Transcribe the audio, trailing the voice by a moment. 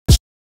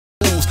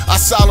I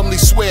solemnly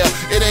swear,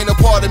 it ain't a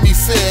part of me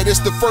fair. It's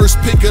the first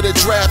pick of the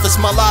draft, it's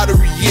my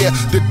lottery year.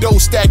 The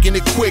dough stacking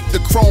it quick, the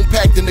chrome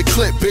packed in the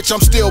clip. Bitch, I'm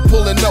still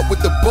pulling up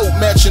with the boat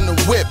matching the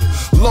whip.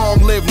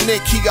 Long live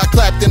Nick, he got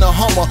clapped in a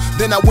Hummer.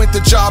 Then I went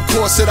to Job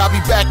Corps, said I'll be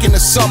back in the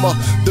summer.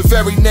 The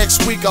very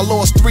next week I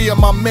lost 3 of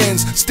my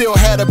mens. Still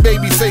had a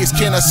baby face,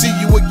 can I see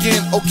you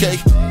again? Okay.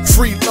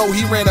 Free low,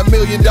 he ran $1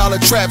 million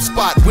trap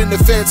spot. When the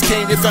feds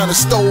came, they found a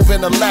stove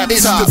and a laptop.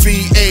 It's the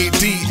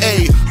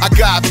VADA, I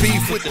got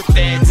beef with the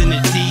feds and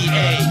the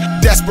DA.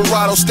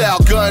 Desperado style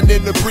gun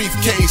in the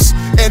briefcase.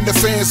 And the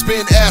fans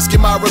been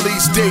asking my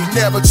release date.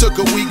 Never took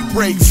a week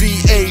break,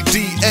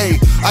 VADA,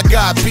 I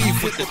got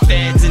beef with the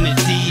feds and the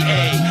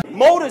DA.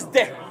 Motors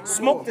there,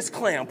 smoke this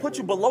clown, put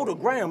you below the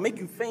ground, make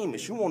you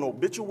famous. You want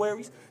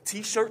obituaries,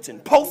 t-shirts,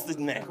 and posters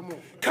now.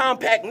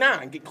 Compact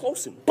 9, get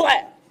close and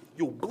black.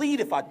 You'll bleed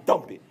if I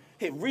dump it.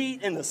 Hit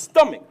Reed in the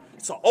stomach.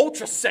 It's an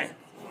ultrasound.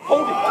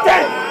 Hold it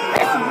down.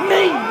 That's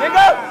me,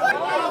 nigga.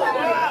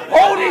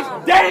 Hold it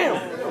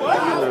down.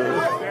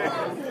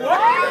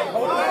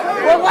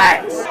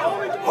 Relax.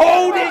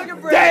 Hold it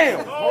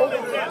down.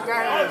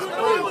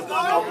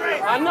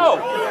 I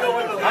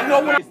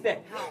know when it's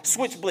that.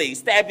 Switchblade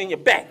stabbed in your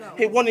back.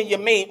 Hit one of your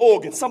main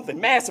organs. Something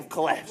massive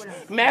collapse.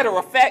 Matter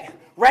of fact,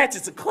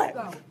 ratchets a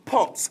clap.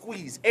 Pump,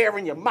 squeeze, air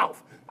in your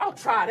mouth. I'll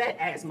try that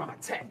asthma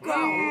attack.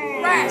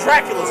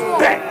 Dracula's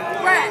back.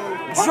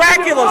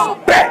 Dracula's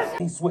back.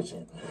 He's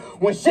switching.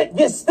 When shit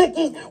gets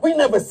sticky, we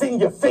never seen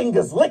your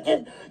fingers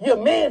licking. Your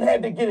man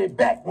had to get it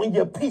back when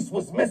your piece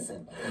was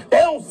missing. They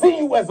don't see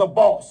you as a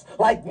boss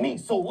like me,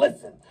 so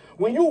listen.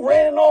 When you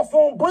ran off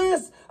on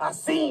Briz, I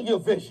seen your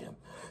vision.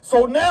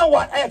 So now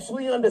I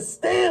actually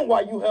understand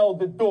why you held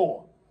the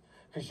door.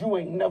 Cause you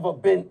ain't never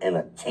been in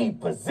a key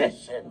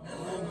position.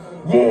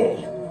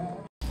 Yeah.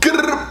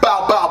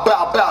 Bow, bow,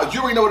 bow, bow. You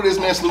already know what it is,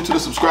 man. Salute to the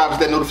subscribers,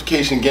 that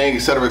notification gang,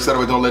 etc.,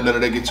 etc. Don't let none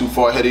of that get too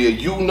far ahead of you.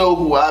 You know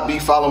who I be.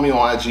 Follow me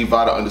on IG,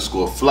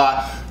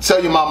 Vada_fly.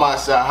 Tell your mama I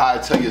said hi.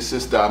 Tell your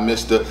sister I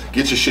missed her.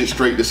 Get your shit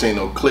straight. This ain't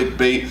no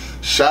clickbait.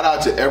 Shout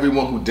out to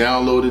everyone who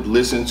downloaded,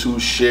 listened to,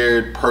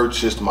 shared,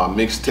 purchased my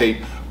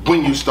mixtape.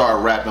 When you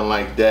start rapping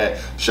like that,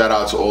 shout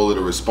out to all of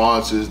the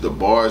responses, the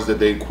bars that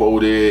they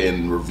quoted,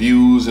 and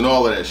reviews, and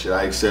all of that shit.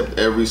 I accept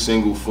every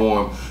single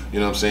form,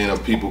 you know what I'm saying,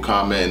 of people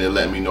commenting and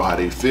letting me know how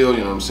they feel, you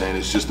know what I'm saying.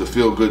 It's just a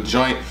feel-good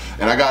joint,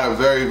 and I got a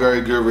very,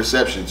 very good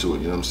reception to it,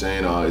 you know what I'm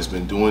saying. It's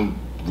been doing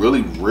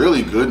really,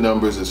 really good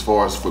numbers as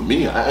far as for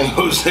me. I ain't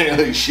gonna say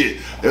like shit.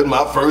 It was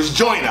my first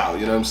joint out,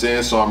 you know what I'm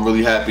saying? So I'm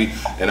really happy,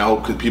 and I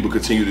hope people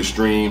continue to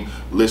stream,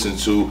 listen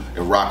to,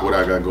 and rock what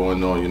I got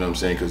going on, you know what I'm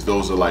saying? Because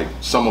those are like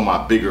some of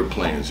my bigger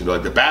plans, you know,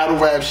 like the battle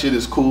rap shit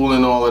is cool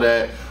and all of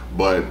that,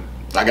 but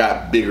I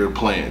got bigger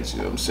plans, you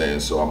know what I'm saying?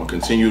 So I'm gonna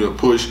continue to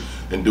push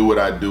and do what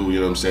I do, you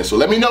know what I'm saying? So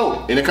let me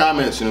know in the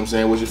comments, you know what I'm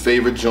saying? What's your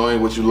favorite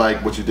joint, what you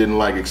like, what you didn't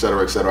like,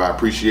 etc., etc. I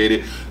appreciate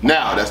it.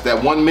 Now, that's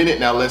that 1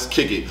 minute. Now let's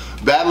kick it.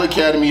 Battle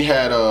Academy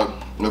had an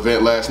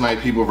event last night,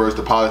 People vs.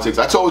 the Politics.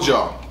 I told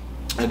y'all,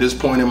 at this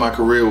point in my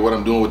career, what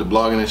I'm doing with the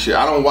blogging and shit,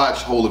 I don't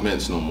watch whole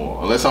events no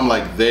more. Unless I'm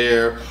like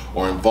there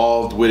or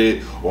involved with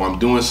it or I'm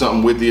doing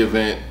something with the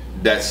event,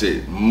 that's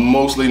it.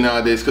 Mostly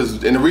nowadays,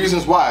 and the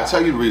reasons why, I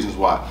tell you the reasons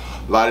why.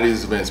 A lot of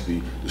these events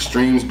the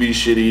streams be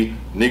shitty,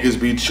 niggas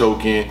be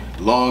choking,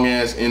 long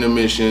ass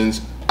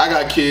intermissions. I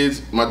got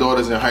kids, my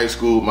daughter's in high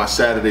school, my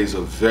Saturdays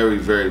are very,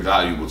 very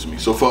valuable to me.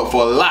 So for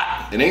a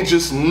lot, it ain't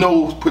just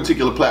no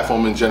particular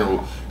platform in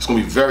general, it's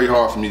gonna be very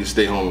hard for me to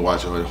stay home and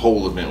watch a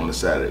whole event on a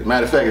Saturday.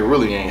 Matter of fact, it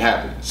really ain't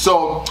happening.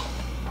 So,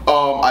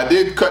 I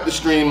did cut the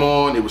stream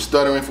on, it was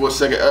stuttering for a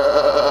second,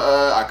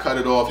 I cut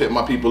it off, hit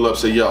my people up,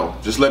 say, yo,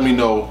 just let me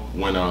know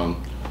when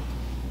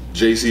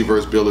JC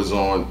versus Bill is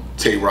on,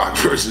 Tay Roc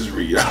versus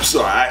Reed. I'm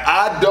sorry,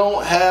 I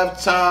don't have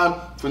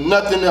time for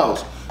nothing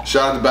else.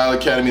 Shout out to Battle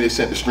Academy, they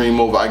sent the stream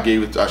over,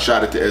 I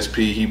shot it to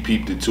SP, he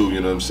peeped it too, you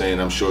know what I'm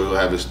saying? I'm sure he'll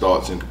have his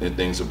thoughts and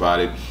things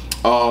about it.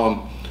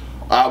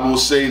 I will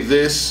say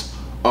this,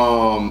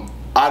 out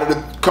of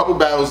the couple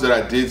battles that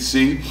I did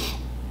see,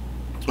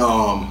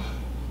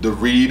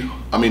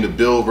 the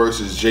Bill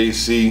versus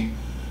JC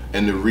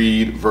and the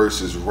Reed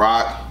versus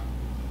Roc,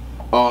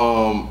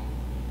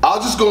 I'll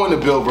just go into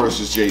Bill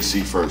versus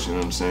JC first, you know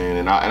what I'm saying,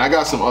 and I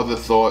got some other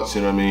thoughts,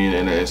 you know what I mean,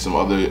 and some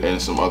other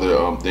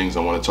things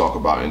I want to talk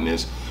about in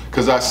this,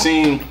 because I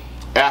seen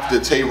after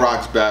Tay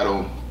Roc's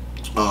battle,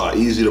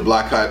 Eazy the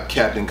Black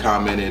Captain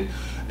commented,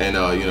 and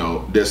you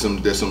know, there's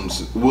some,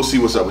 we'll see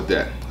what's up with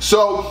that.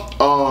 So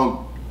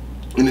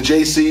in the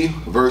JC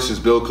versus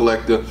Bill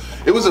Collector,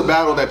 it was a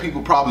battle that people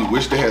probably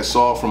wish they had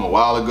saw from a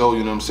while ago,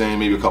 you know what I'm saying,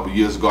 maybe a couple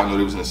years ago. I know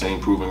they was in the same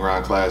Proving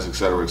Ground class,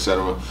 etc.,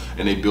 etc.,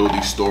 and they build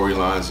these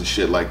storylines and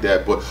shit like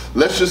that. But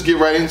let's just get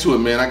right into it,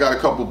 man. I got a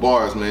couple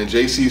bars, man.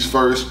 JC's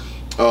first,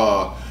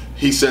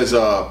 he says,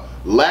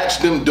 latch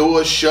them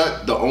doors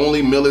shut, the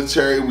only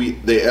military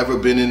they ever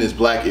been in is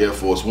black Air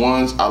Force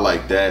Ones. I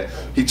like that.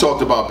 He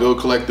talked about Bill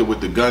Collector with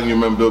the gun. You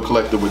remember Bill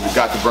Collector with the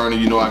got the burner,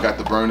 you know I got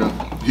the burner.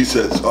 He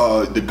says,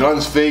 the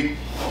gun's fake.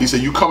 He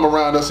said, you come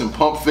around us and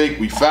pump fake,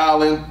 we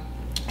fouling.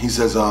 He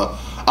says, I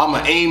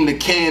I'ma aim the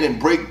can and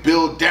break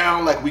Bill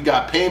down like we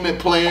got payment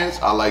plans.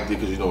 I liked it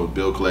because you know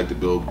Bill collected,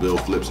 Bill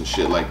flips and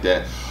shit like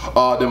that.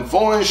 Them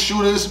foreign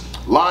shooters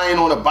lying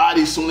on a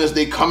body soon as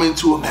they come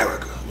into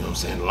America. You know what I'm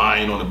saying?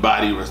 Lying on the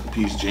body, rest in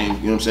peace, James.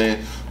 You know what I'm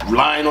saying?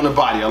 Lying on the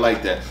body, I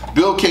like that.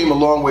 Bill came a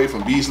long way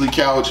from Beasley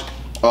Couch.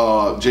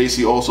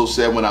 JC also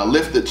said, when I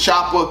lift the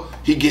chopper,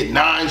 he get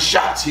 9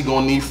 shots. He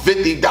gonna need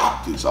 50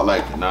 doctors. I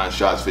like it. 9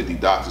 shots, 50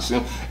 doctors.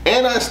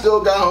 And I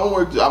still got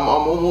homework. I'm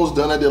almost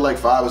done. I did like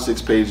 5 or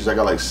 6 pages. I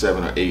got like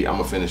 7 or 8. I'm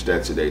gonna finish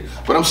that today.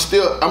 But I'm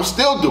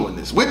still doing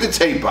this with the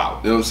tape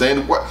out. You know what I'm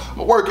saying?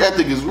 My work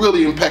ethic is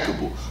really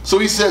impeccable. So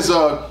he says,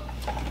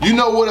 you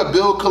know what a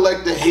bill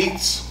collector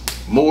hates?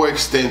 More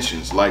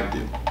extensions. Liked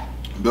it.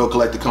 Bill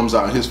collector comes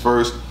out in his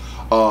first.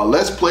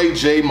 Let's play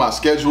Jay, my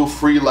schedule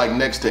free like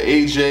next to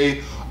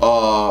AJ.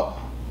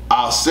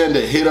 I'll send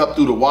a hit up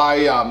through the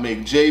wire. I'll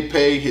make Jay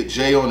pay, hit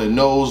Jay on the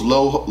nose,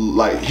 low,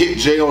 like hit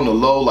Jay on the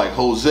low like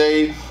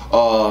Jose.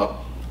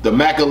 The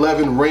Mac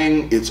 11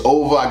 ring, it's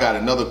over. I got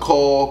another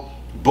call.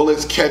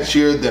 Bullets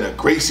catchier than a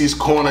Gracie's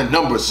Corner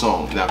number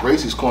song. Now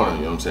Gracie's Corner,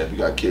 you know what I'm saying? If you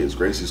got kids,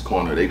 Gracie's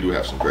Corner, they do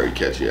have some very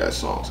catchy ass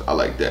songs. I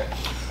like that.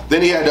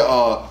 Then he had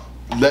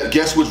to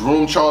guess which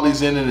room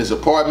Charlie's in his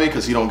apartment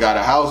because he don't got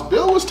a house.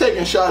 Bill was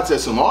taking shots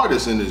at some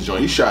artists in this joint.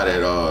 He shot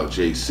at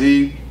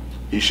JC.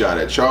 He shot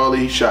at Charlie,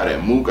 he shot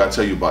at Mook. I'll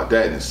tell you about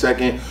that in a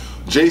second.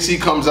 JC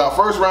comes out.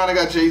 First round, I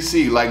got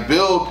JC. Like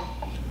Bill,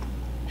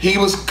 he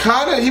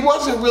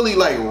wasn't really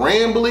like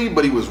rambly,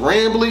 but he was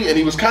rambly, and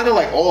he was kind of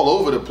like all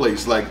over the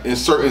place, like in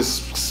certain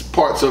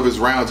parts of his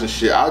rounds and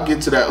shit. I'll get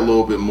to that a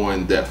little bit more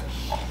in depth.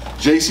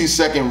 JC's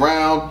second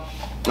round,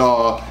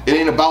 it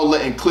ain't about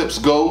letting clips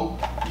go.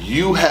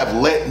 You have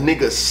let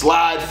niggas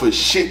slide for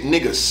shit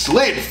niggas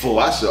slid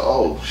for. I said,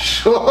 oh,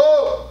 sure.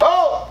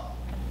 Oh,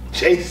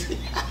 JC.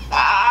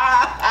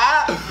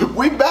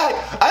 We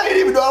back. I didn't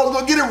even know I was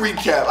gonna get a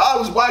recap. I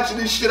was watching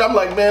this shit. I'm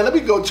like, man, let me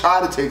go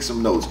try to take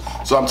some notes.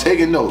 So I'm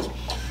taking notes.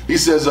 He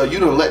says, you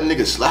done let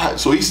niggas slide.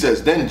 So he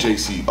says, then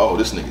JC, oh,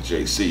 this nigga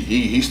JC,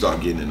 he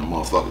started getting in the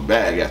motherfucking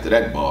bag after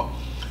that bar.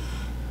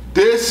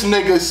 This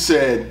nigga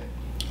said,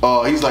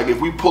 he's like, if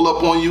we pull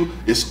up on you,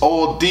 it's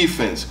all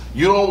defense.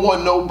 You don't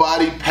want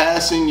nobody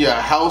passing your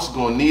house,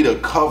 gonna need a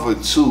cover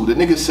too. The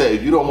nigga said,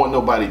 if you don't want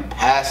nobody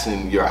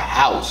passing your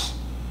house,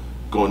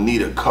 gonna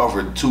need a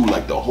cover too.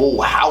 Like the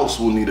whole house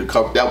will need a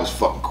cover. That was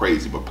fucking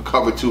crazy. But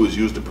cover 2 is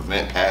used to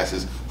prevent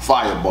passes.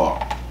 Firebar.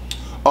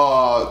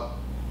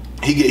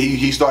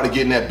 He started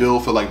getting that bill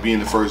for like being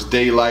the first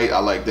daylight. I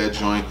like that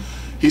joint.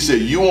 He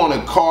said, you on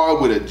a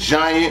car with a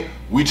giant,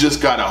 we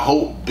just gotta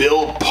hope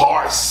Bill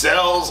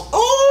Parcells.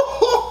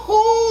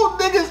 Ooh,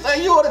 nigga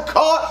say you on a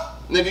car?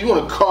 Nigga, you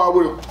on a car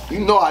with, you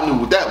know I knew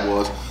what that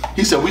was.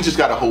 He said, we just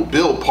gotta hope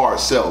Bill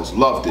Parcells.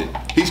 Loved it.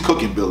 He's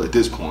cooking Bill at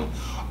this point.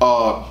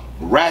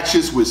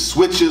 Ratchets with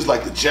switches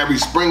like the Jerry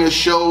Springer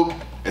show.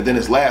 And then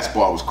his last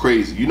bar was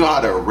crazy. You know how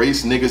to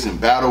erase niggas in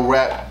battle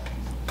rap?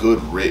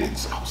 Good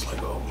riddance. I was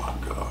like, oh my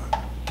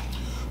God.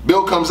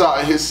 Bill comes out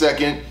in his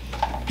second.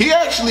 He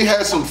actually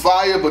had some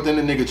fire, but then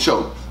the nigga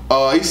choked.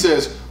 He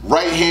says,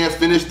 right hand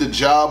finished the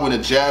job when a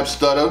jab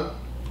stutter.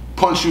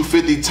 Punch you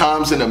 50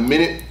 times in a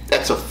minute.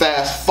 That's a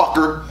fast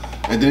fucker.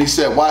 And then he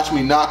said, watch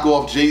me knock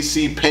off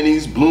JC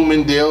Penney's,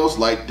 Bloomingdale's,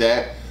 like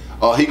that.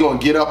 He gonna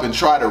get up and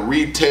try to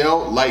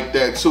retail like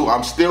that too.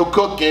 I'm still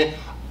cooking.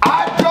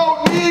 I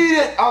don't need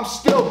it. I'm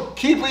still,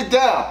 keep it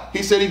down.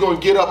 He said he gonna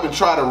get up and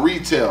try to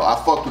retail. I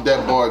fucked with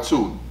that bar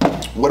too.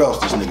 What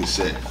else this nigga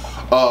said?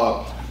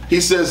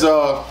 He says,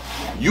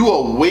 you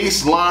are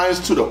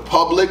waistlines to the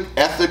public,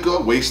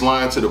 Ethica.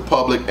 Waistline to the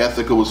public,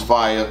 Ethica was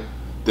fire.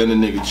 Then the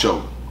nigga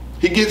choked.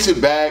 He gets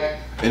it back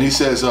and he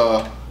says,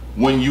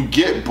 when you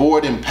get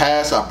bored and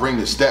pass, I bring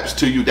the steps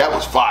to you. That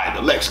was fire.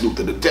 The Lex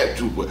Luthor, the Death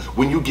Trooper.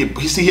 When you get,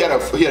 he had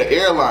an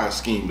airline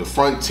scheme. The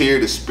Frontier,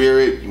 the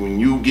Spirit.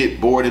 When you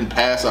get bored and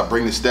pass, I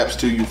bring the steps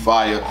to you.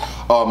 Fire.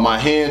 My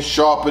hands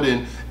sharper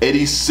than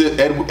Eddie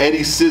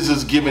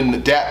Scissors giving the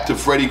dap to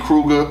Freddy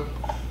Krueger.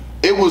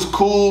 It was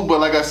cool,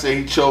 but like I said,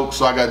 he choked,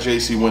 so I got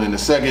JC winning the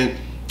second.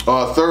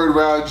 Third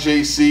round,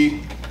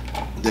 JC.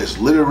 There's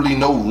literally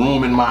no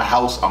room in my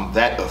house. I'm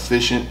that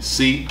efficient.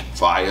 C,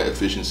 fire,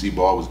 efficiency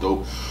bar was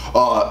dope.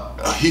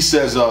 He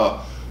says,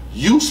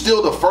 you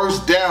still the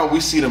first down. We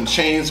see them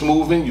chains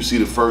moving. You see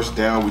the first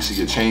down. We see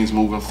your chains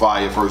moving.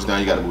 Fire, first down.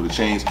 You got to move the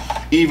chains.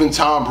 Even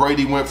Tom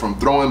Brady went from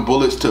throwing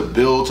bullets to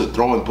Bill to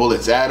throwing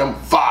bullets at him.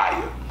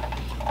 Fire.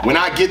 When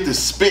I get to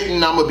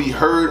spitting, I'm going to be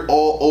heard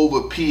all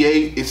over PA.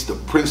 It's the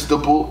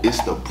principle.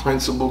 It's the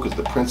principle because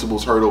the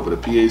principle's heard over the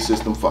PA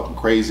system. Fucking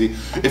crazy.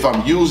 If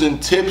I'm using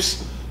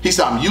tips, he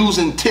said, I'm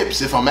using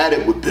tips. If I'm at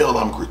it with Bill,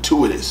 I'm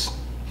gratuitous.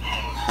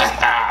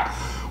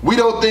 We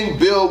don't think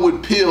Bill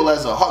would peel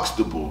as a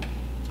Huxtable.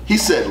 He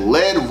said,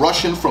 lead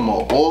rushing from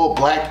an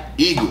all-black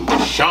eagle,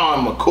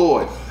 Sean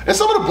McCoy. And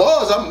some of the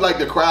bars, I'm like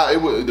the crowd,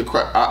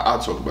 I'll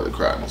talk about the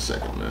crowd in a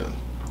second, man.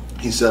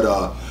 He said,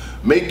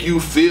 make you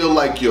feel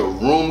like your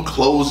room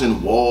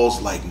closing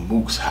walls like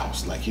Mook's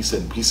house. Like he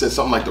said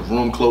something like the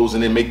room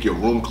closing in, make your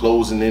room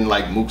closing in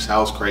like Mook's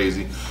house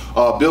crazy.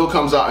 Bill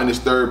comes out in his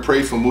third,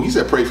 pray for Mook. He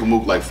said pray for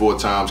Mook like 4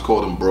 times,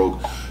 called him broke.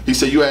 He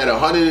said you had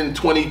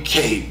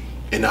 120K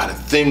and not a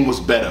thing was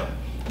better.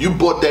 You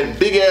bought that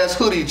big ass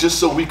hoodie just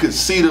so we could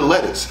see the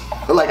letters.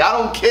 Like, I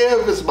don't care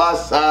if it's my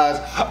size,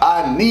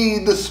 I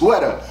need the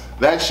sweater.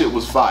 That shit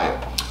was fire.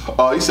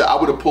 He said I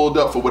would have pulled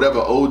up for whatever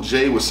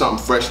OJ was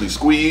something freshly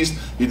squeezed.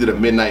 He did a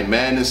Midnight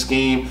Madness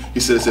scheme. He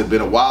said it's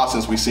been a while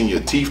since we seen your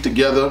teeth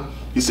together.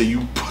 He said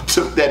you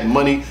took that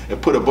money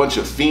and put a bunch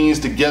of fiends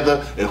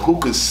together, and who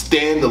could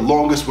stand the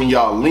longest when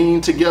y'all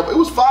lean together? It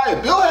was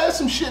fire. Bill had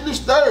some shit in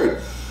his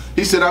third.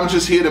 He said I'm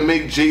just here to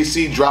make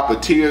JC drop a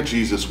tear.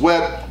 Jesus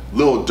wept.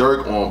 Lil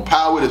Durk on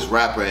power. This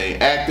rapper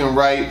ain't acting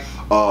right.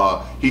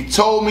 He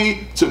told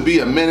me to be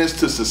a menace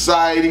to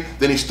society.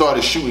 Then he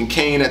started shooting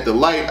Kane at the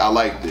light. I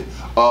liked it.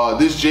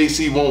 This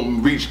JC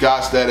won't reach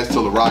God status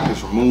till the rock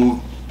is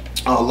removed.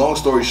 Long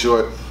story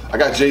short, I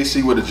got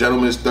JC with a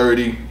gentleman's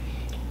 30.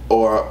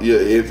 Or yeah,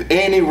 if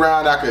any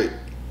round I could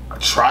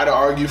try to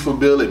argue for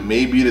Bill, it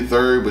may be the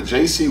third. But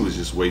JC was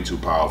just way too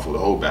powerful the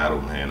whole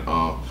battle, man.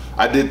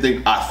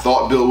 I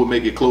thought Bill would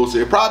make it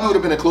closer. It probably would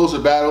have been a closer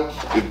battle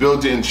if Bill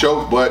didn't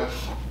choke, but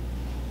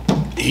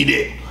he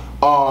did.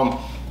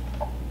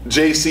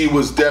 JC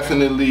was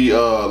definitely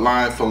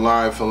line for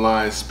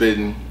line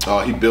spitting.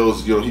 He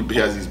builds, he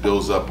has these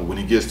builds up, but when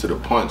he gets to the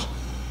punch,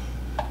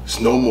 there's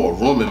no more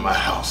room in my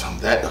house. I'm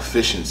that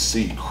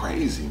efficiency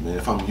crazy, man.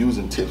 If I'm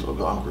using tips, I'm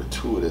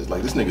gratuitous.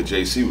 Like this nigga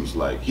JC was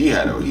like, he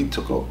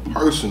took a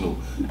personal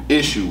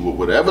issue with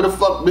whatever the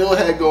fuck Bill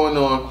had going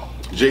on.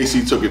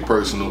 JC took it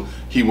personal.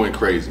 He went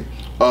crazy.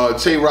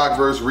 Tay Roc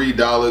versus Reed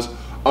Dollaz.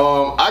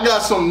 I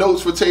got some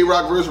notes for Tay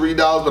Roc versus Reed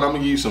Dollaz, but I'm gonna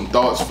give you some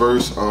thoughts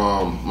first.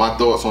 My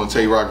thoughts on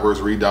Tay Roc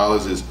versus Reed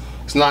Dollaz is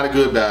it's not a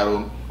good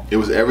battle. It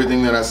was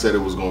everything that I said it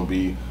was gonna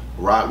be.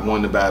 Roc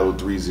won the battle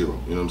 3-0. You know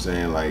what I'm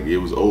saying? Like it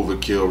was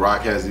overkill.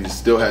 Roc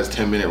still has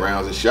 10-minute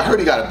rounds and shit. I heard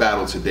he got a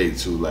battle today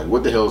too. Like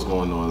what the hell's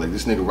going on? Like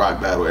this nigga Roc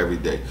battle every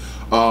day.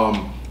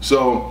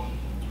 So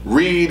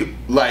Reed,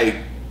 like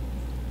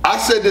I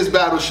said this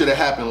battle should have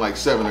happened like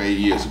 7 or 8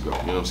 years ago.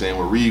 You know what I'm saying?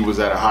 When Reed was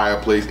at a higher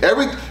place.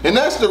 And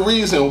that's the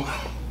reason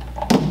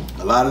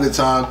a lot of the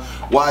time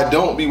why I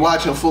don't be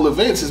watching full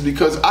events is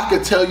because I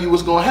could tell you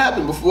what's gonna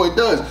happen before it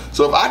does.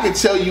 So if I could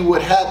tell you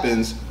what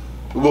happens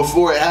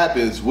before it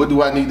happens, what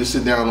do I need to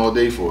sit down all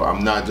day for?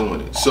 I'm not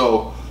doing it.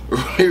 So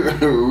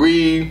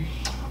Reed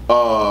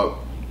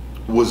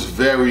was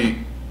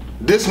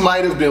this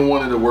might have been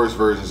one of the worst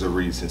versions of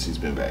Reed since he's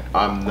been back.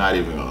 I'm not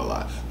even gonna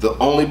lie. The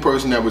only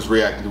person that was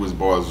reacting to his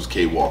bars was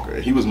K Walker.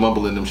 And he was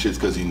mumbling them shits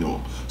because he knew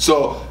him.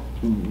 So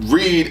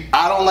Reed,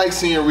 I don't like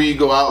seeing Reed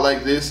go out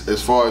like this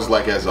as far as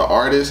like as an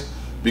artist,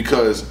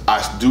 because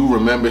I do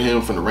remember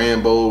him from the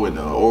Rambo and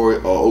the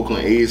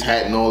Oakland A's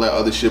hat and all that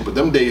other shit, but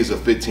them days are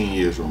 15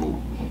 years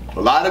removed.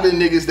 A lot of the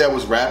niggas that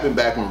was rapping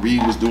back when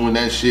Reed was doing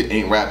that shit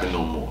ain't rapping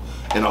no more.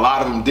 And a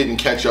lot of them didn't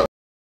catch up.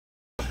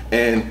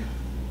 And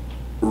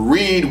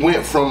Reed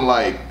went from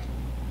like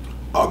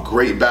a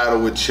great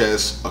battle with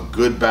Chess, a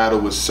good battle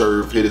with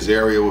Surf, hit his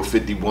area with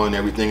 51,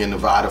 everything in the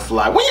Vada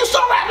fly. When you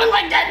start rapping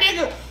like that,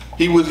 nigga?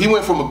 He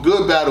went from a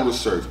good battle with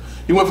Surf.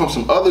 He went from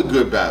some other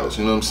good battles,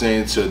 you know what I'm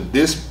saying, to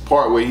this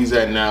part where he's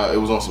at now. It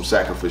was on some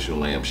Sacrificial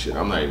Lamb shit.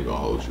 I'm not even gonna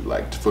hold you.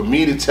 Like, for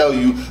me to tell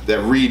you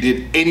that Reed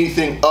did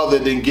anything other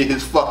than get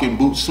his fucking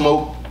boot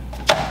smoked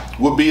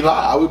would be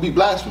lie. I would be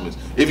blasphemous.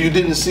 If you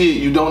didn't see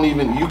it,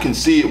 you can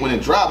see it when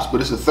it drops, but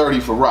it's a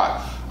 30 for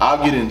Roc.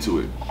 I'll get into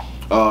it.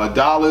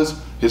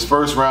 Dollaz, his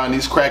first round,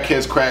 these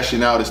crackheads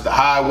crashing out. It's the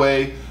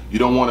highway. You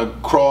don't want to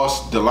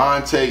cross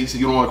Delonte. He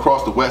said you don't want to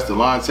cross the West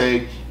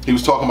Delonte. He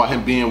was talking about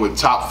him being with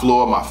Top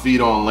Floor, my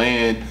feet on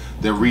land.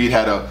 Then Reed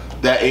had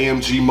that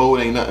AMG mode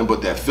ain't nothing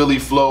but that Philly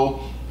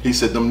flow. He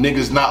said them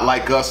niggas not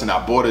like us, and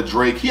I bought a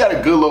Drake. He had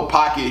a good little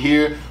pocket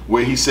here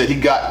where he said he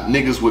got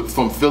niggas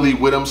from Philly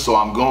with him, so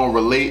I'm gonna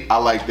relate. I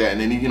like that.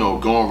 And then he,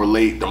 gonna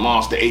relate, the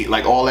Monster 8,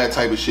 like all that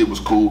type of shit was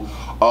cool.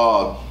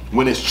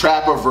 When it's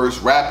Trapper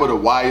versus Rapper, the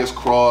wires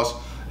crossed,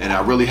 and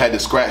I really had to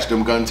scratch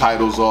them gun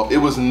titles off. It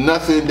was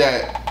nothing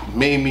that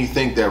made me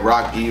think that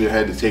Roc even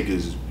had to take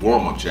his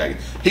warm-up jacket.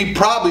 He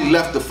probably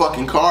left the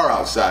fucking car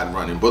outside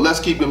running, but let's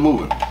keep it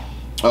moving.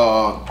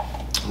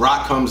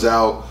 Roc comes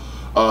out.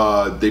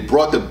 They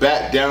brought the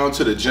bat down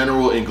to the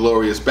General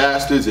Inglorious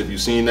Bastards. If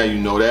you've seen that, you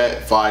know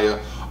that. Fire.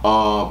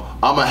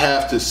 I'ma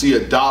have to see a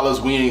Dollaz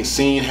we ain't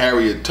seen.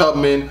 Harriet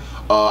Tubman.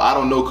 I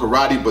don't know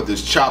karate, but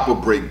this chopper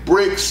break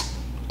bricks.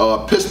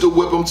 Pistol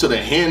whip him to the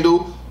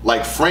handle.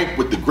 Like Frank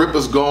with the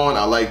grippers going,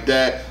 I like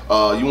that.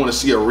 You want to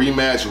see a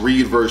rematch,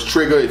 Reed versus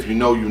Trigger? If you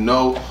know, you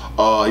know.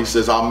 He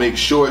says I'll make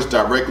sure it's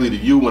directly to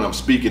you when I'm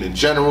speaking in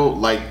general,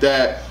 like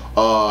that.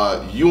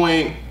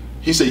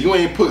 He said you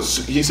ain't put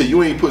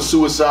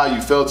suicide,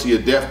 you fell to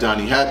your death,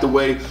 Donny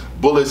Hathaway.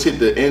 Bullets hit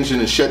the engine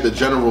and shut the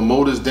General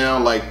Motors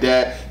down, like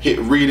that. Hit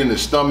Reed in the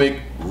stomach.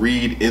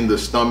 Reed in the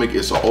stomach.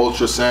 It's an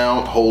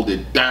ultrasound. Hold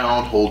it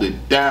down. Hold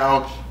it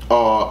down.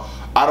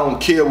 I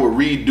don't care what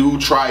Reed do,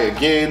 try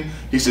again.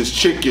 He says,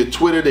 check your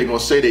Twitter, they gonna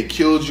say they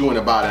killed you in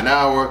about an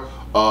hour.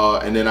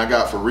 And then I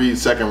got for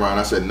Reed's second round,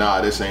 I said,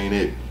 nah, this ain't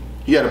it.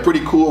 He had a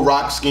pretty cool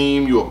rock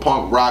scheme. You a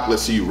punk rock,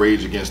 let's see you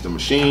rage against the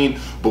machine.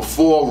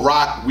 Before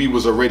rock, we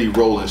was already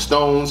Rolling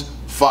Stones.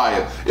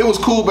 Fire. It was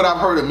cool, but I've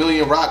heard a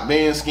million rock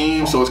band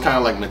schemes, so it's kind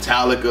of like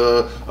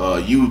Metallica,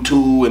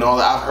 U2 and all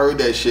that. I've heard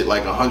that shit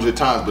like 100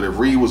 times, but if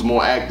Reed was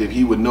more active,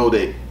 he would know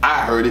that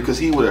I heard it because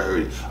he would have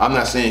heard it. I'm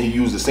not saying he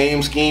used the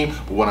same scheme,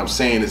 but what I'm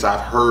saying is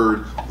I've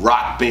heard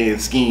rock band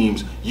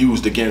schemes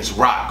used against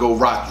rock. Go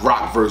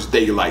rock versus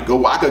Daylight.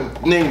 Go, I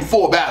could name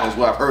 4 battles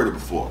where I've heard it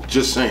before.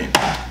 Just saying.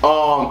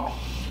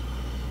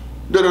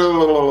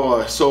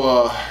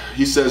 So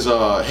he says,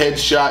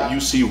 headshot, you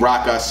see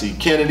Rock, I see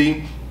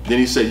Kennedy. Then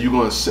he said,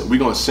 we're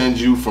gonna send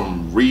you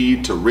from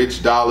Reed to Rich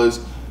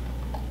Dollaz.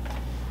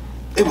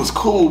 It was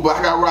cool, but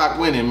I got Rock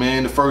winning,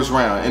 man, the first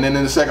round. And then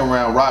in the second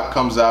round, Rock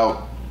comes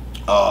out,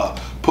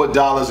 put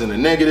Dollaz in the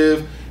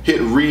negative,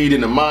 hit Reed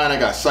in the mind. I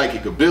got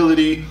psychic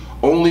ability.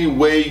 Only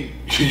way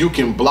you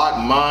can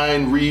block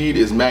mine, Reed,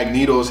 is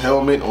Magneto's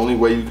helmet. Only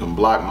way you can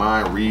block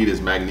mine, Reed,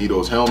 is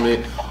Magneto's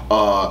helmet.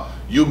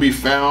 You'll be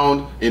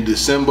found in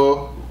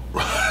December.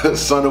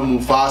 Son of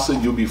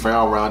Mufasa, you'll be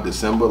found around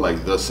December,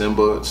 like the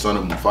Simba, son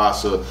of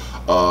Mufasa.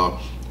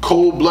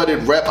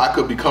 Cold-blooded rep, I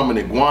could become an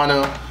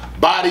iguana.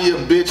 Body a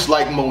bitch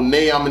like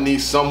Monet, I'ma need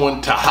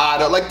someone to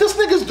hide her. Like, this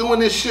nigga's doing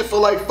this shit for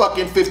like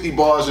fucking 50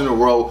 bars in a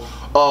row.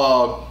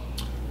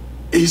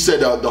 He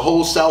said the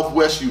whole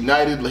Southwest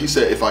united. He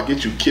said if I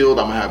get you killed,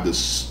 I'm gonna have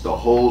the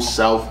whole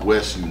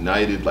Southwest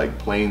united, like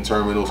plane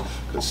terminals,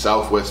 because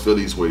Southwest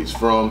Philly's where he's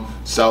from.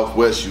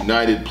 Southwest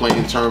united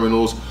plane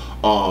terminals.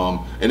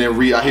 And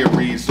then I hear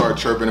Reed start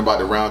chirping about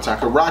the round time,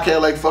 cause Rock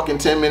had like fucking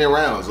 10-minute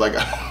rounds. Like,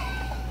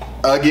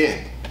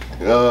 again,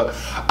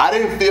 I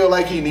didn't feel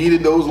like he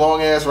needed those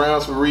long ass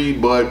rounds for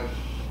Reed, but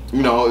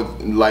you know,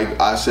 like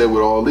I said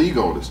with all league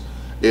owners,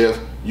 if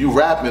you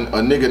rapping, a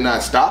nigga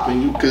not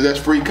stopping you, cause that's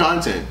free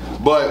content.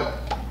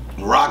 But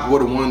Rock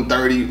would have won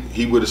 30,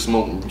 he would have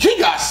smoked. He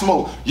got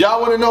smoked. Y'all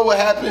wanna know what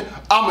happened?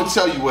 I'ma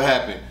tell you what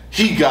happened.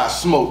 He got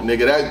smoked,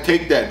 nigga.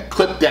 Take that,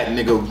 clip that,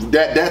 nigga.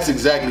 That's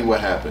exactly what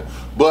happened.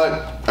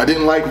 But I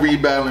didn't like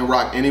Reed battling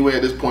Rock anyway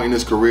at this point in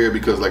his career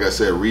because, like I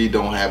said, Reed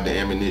don't have the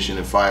ammunition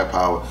and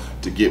firepower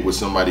to get with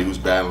somebody who's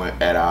battling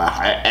at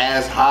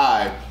as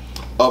high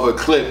of a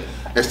clip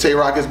as Tay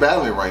Roc is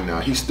battling right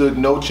now. He stood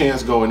no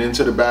chance going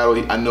into the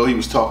battle. I know he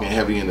was talking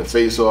heavy in the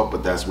face-off,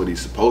 but that's what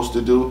he's supposed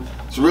to do.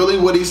 It's really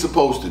what he's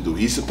supposed to do.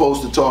 He's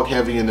supposed to talk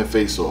heavy in the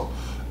face-off.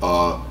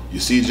 You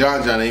see,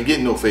 John ain't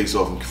getting no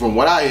face-off. From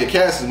what I hear,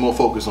 Cass is more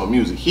focused on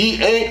music.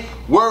 He ain't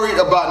worried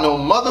about no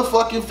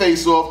motherfucking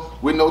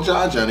face-off with no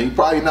John. He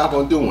probably not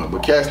gonna do one.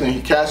 But Cass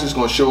is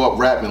gonna show up,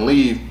 rap, and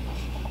leave.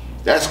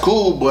 That's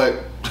cool,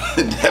 but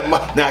that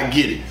might not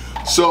get it.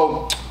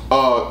 So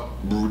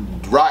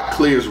Rock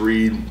clears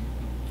Reed,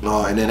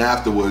 and then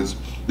afterwards,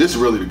 this is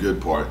really the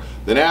good part.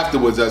 Then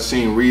afterwards, I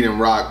seen Reed and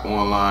Rock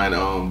online,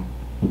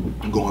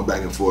 going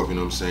back and forth. You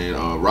know what I'm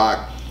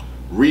saying?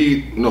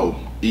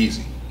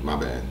 Eazy. My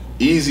bad.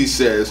 Eazy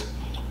says,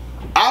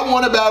 I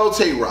want to battle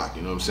Tay Roc.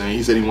 You know what I'm saying?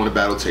 He said he want to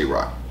battle Tay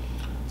Roc.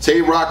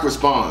 Tay Roc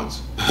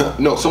responds.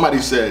 No, somebody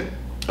said,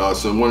 one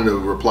of the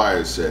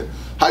repliers said,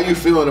 how you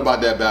feeling about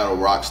that battle,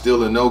 Roc?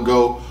 Still a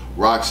no-go?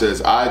 Roc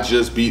says, I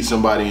just beat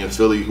somebody in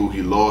Philly who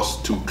he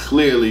lost to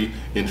clearly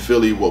in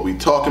Philly. What we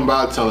talking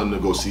about? Tell him to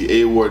go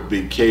see A-Ward,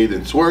 Big K,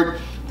 then twerk.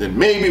 Then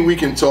maybe we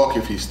can talk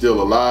if he's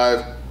still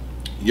alive.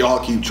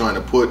 Y'all keep trying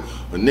to put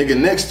a nigga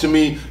next to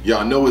me.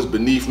 Y'all know it's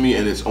beneath me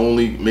and it's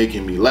only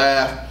making me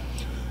laugh.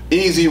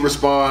 Eazy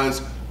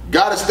responds,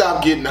 gotta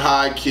stop getting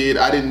high, kid.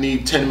 I didn't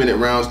need 10-minute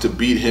rounds to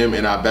beat him,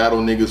 and I battle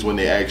niggas when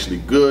they actually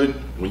good.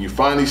 When you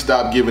finally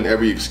stop giving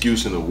every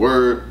excuse in the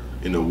world,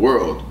 you know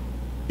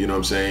what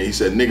I'm saying? He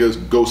said,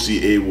 niggas, go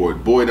see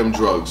A-Ward. Boy, them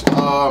drugs.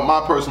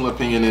 My personal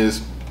opinion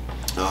is,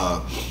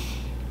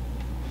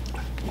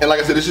 and like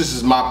I said, this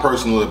is my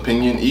personal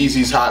opinion.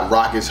 Eazy's hot,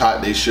 Roc is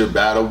hot, they should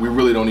battle. We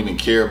really don't even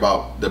care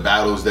about the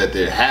battles that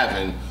they're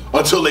having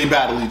until they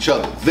battle each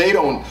other.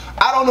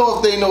 I don't know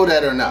if they know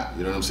that or not.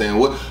 You know what I'm saying?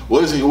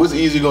 What's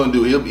Eazy gonna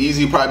do?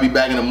 Eazy probably be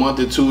back in a month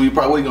or two.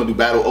 What he gonna do?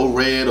 Battle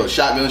O-Red or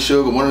Shotgun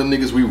Sugar, one of the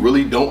niggas we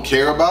really don't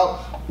care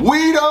about?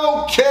 We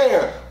don't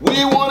care.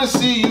 We wanna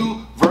see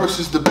you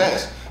versus the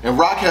best. And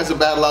Roc has a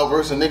battle out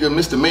versus a nigga,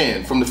 Mr.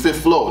 Man from the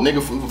 5th floor.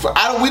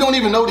 Nigga we don't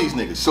even know these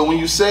niggas. So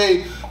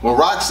when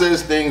Roc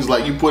says things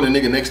like you put a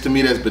nigga next to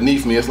me that's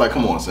beneath me, it's like,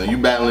 come on, son, you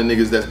battling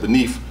niggas that's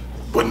beneath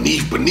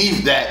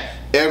that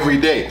every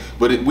day.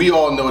 But we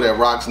all know that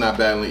Roc's not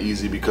battling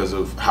Eazy because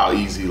of how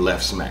Eazy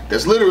left Smack.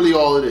 That's literally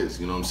all it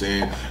is, you know what I'm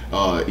saying?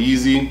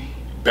 Eazy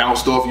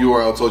bounced off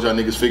URL, told y'all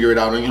niggas figure it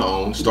out on your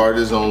own, started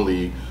his own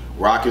league.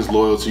 Roc is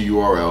loyal to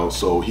URL,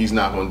 so he's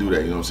not gonna do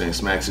that, you know what I'm saying?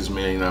 Smack's his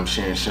man, you know what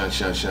I'm saying?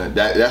 Shun.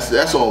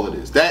 That's all it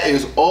is. That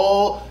is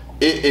all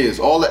it is.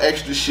 All the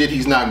extra shit,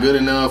 he's not good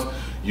enough.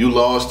 You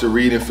lost to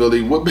Reed in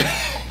Philly. Roc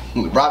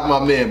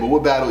my man, but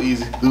what battle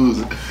Eazy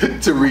lose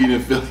to Reed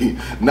in Philly?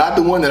 Not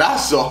the one that I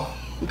saw.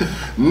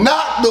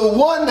 Not the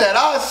one that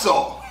I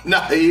saw.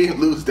 Nah, he ain't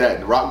lose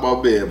that. Rock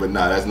my bed, but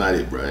nah, that's not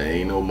it, bro.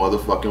 Ain't no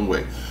motherfucking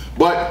way.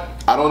 But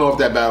I don't know if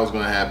that battle's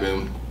gonna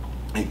happen.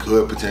 It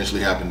could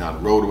potentially happen down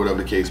the road or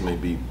whatever the case may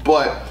be.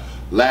 But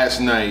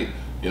last night,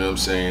 you know what I'm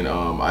saying,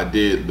 I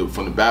did,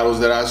 from the battles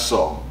that I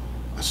saw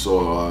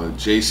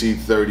JC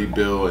 30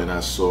 Bill and I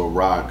saw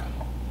Rock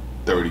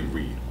 30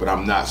 Reed. But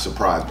I'm not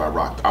surprised by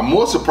Rock. I'm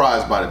more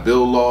surprised by the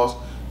Bill loss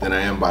than I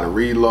am by the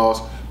Reed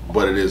loss.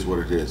 But it is what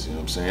it is, you know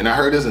what I'm saying? And I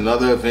heard there's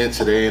another event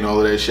today and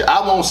all of that shit. I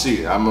won't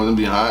see it. I'm gonna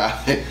be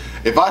honest.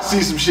 If I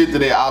see some shit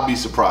today, I'll be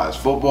surprised.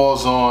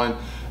 Football's on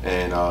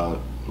and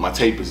my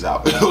tape is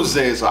out. You know what I'm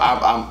saying? So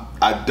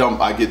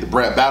I get the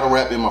battle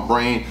rap in my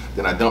brain,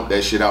 then I dump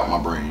that shit out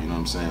my brain. You know what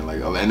I'm saying?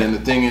 Like, and then the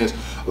thing is,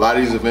 a lot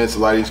of these events, a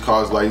lot of these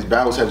cards, a lot of these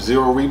battles have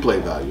zero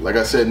replay value. Like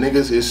I said,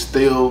 niggas is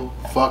still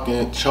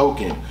fucking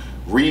choking.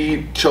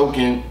 Reed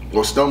choking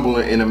or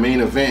stumbling in a main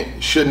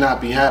event should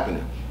not be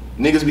happening.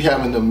 Niggas be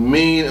having the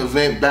main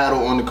event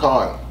battle on the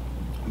card.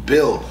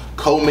 Bill,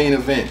 co-main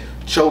event,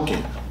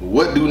 choking.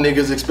 What do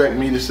niggas expect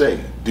me to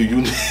say? Do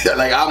you,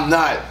 like, I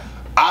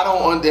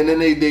don't, and then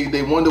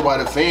they wonder why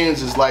the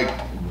fans is like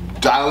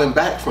dialing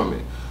back from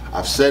it.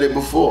 I've said it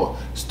before.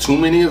 It's too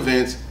many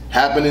events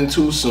happening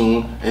too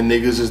soon and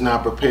niggas is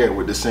not prepared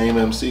with the same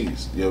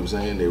MCs. You know what I'm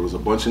saying? There was a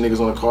bunch of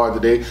niggas on the card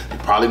today. They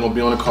probably gonna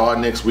be on the card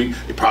next week.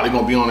 They probably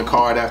gonna be on the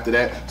card after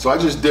that. So I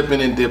just dip in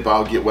and dip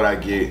out, get what I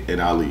get,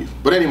 and I'll leave.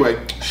 But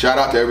anyway, shout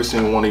out to every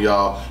single one of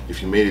y'all.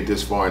 If you made it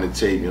this far in the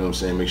tape, you know what I'm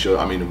saying? Make sure,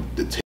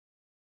 the tape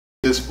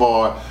this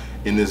far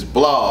in this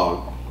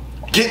blog,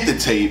 get the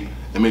tape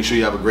and make sure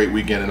you have a great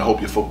weekend and I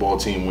hope your football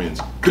team wins.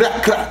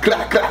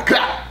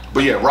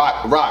 But yeah,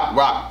 Rock.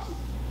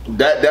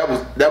 That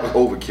was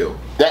overkill.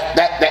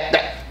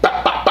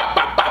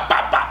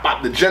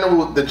 The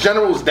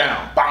general's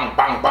down. Bang,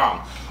 bang,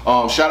 bang.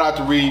 Shout out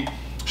to Reed.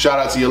 Shout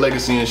out to your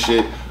legacy and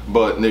shit.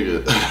 But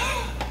nigga,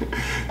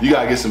 you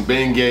gotta get some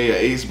Bengay, an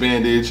ace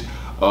bandage,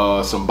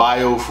 some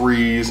bio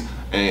freeze,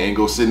 and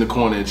go sit in the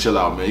corner and chill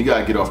out, man. You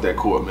gotta get off that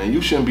court, man.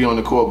 You shouldn't be on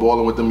the court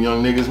balling with them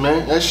young niggas,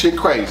 man. That shit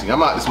crazy.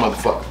 I'm out this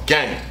motherfucker.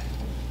 Gang.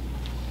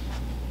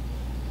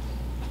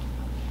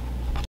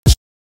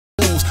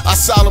 I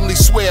solemnly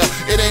swear,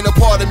 it ain't a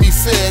part of me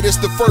fair. It's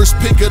the first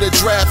pick of the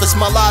draft, it's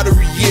my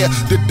lottery year.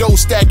 The dough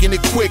stacking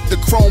it quick, the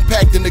chrome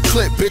packed in the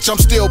clip. Bitch, I'm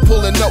still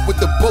pulling up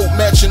with the boat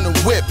matching the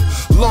whip.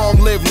 Long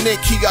live Nick,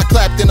 he got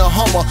clapped in a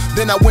Hummer.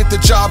 Then I went to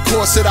Job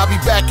Corps, said I'll be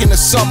back in the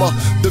summer.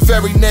 The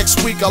very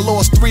next week I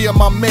lost 3 of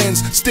my men's.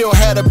 Still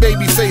had a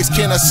baby face,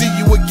 can I see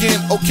you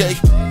again? Okay.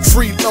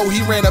 Free low, he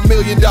ran $1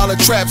 million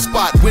trap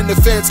spot. When the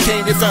feds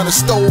came, they found a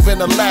stove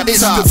and a laptop.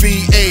 It's the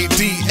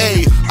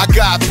VADA, I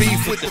got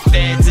beef with the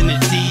feds and the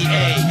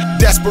DA.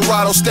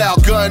 Desperado style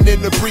gun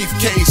in the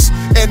briefcase.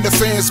 And the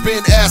fans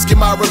been asking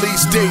my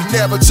release date.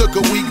 Never took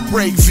a week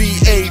break.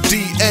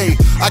 VADA,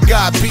 I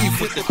got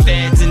beef with the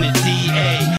feds and the DA.